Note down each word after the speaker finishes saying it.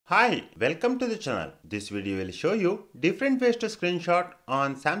Hi, welcome to the channel. This video will show you different ways to screenshot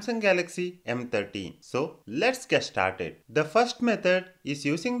on Samsung Galaxy M13. So let's get started. The first method is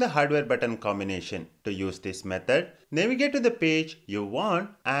using the hardware button combination. To use this method, navigate to the page you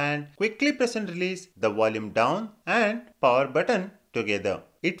want and quickly press and release the volume down and power button together.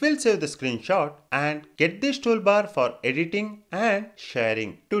 It will save the screenshot and get this toolbar for editing and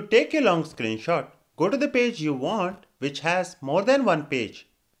sharing. To take a long screenshot, go to the page you want which has more than one page.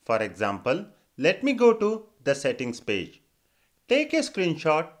 For example, let me go to the settings page. Take a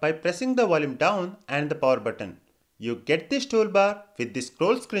screenshot by pressing the volume down and the power button. You get this toolbar with the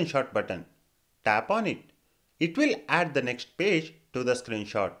scroll screenshot button. Tap on it. It will add the next page to the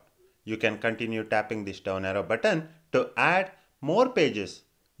screenshot. You can continue tapping this down arrow button to add more pages.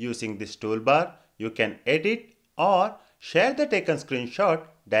 Using this toolbar, you can edit or share the taken screenshot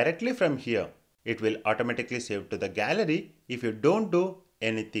directly from here. It will automatically save to the gallery if you don't do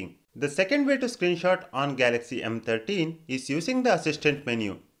anything. The second way to screenshot on Galaxy M13 is using the assistant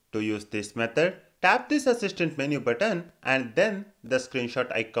menu. To use this method, tap this assistant menu button and then the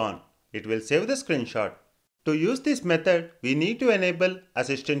screenshot icon. It will save the screenshot. To use this method, we need to enable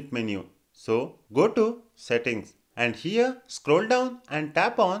assistant menu. So go to settings and here scroll down and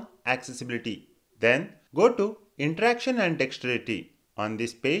tap on accessibility. Then go to interaction and dexterity. On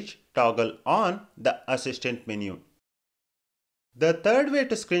this page, toggle on the assistant menu. The third way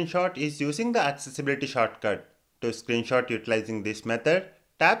to screenshot is using the accessibility shortcut. To screenshot utilizing this method,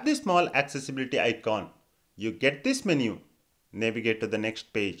 tap the small accessibility icon. You get this menu. Navigate to the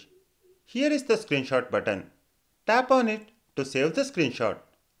next page. Here is the screenshot button. Tap on it to save the screenshot.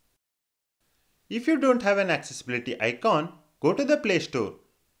 If you don't have an accessibility icon, go to the Play Store.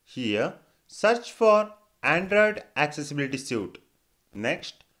 Here, search for Android Accessibility Suite.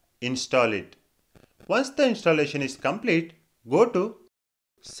 Next, install it. Once the installation is complete, go to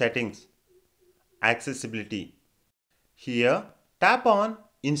Settings, Accessibility. Here, tap on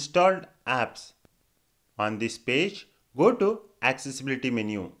Installed Apps. On this page, go to Accessibility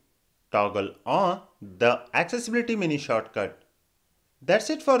menu. Toggle on the Accessibility menu shortcut. That's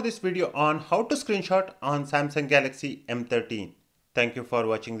it for this video on how to screenshot on Samsung Galaxy M13. Thank you for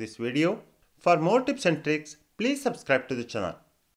watching this video. For more tips and tricks, please subscribe to the channel.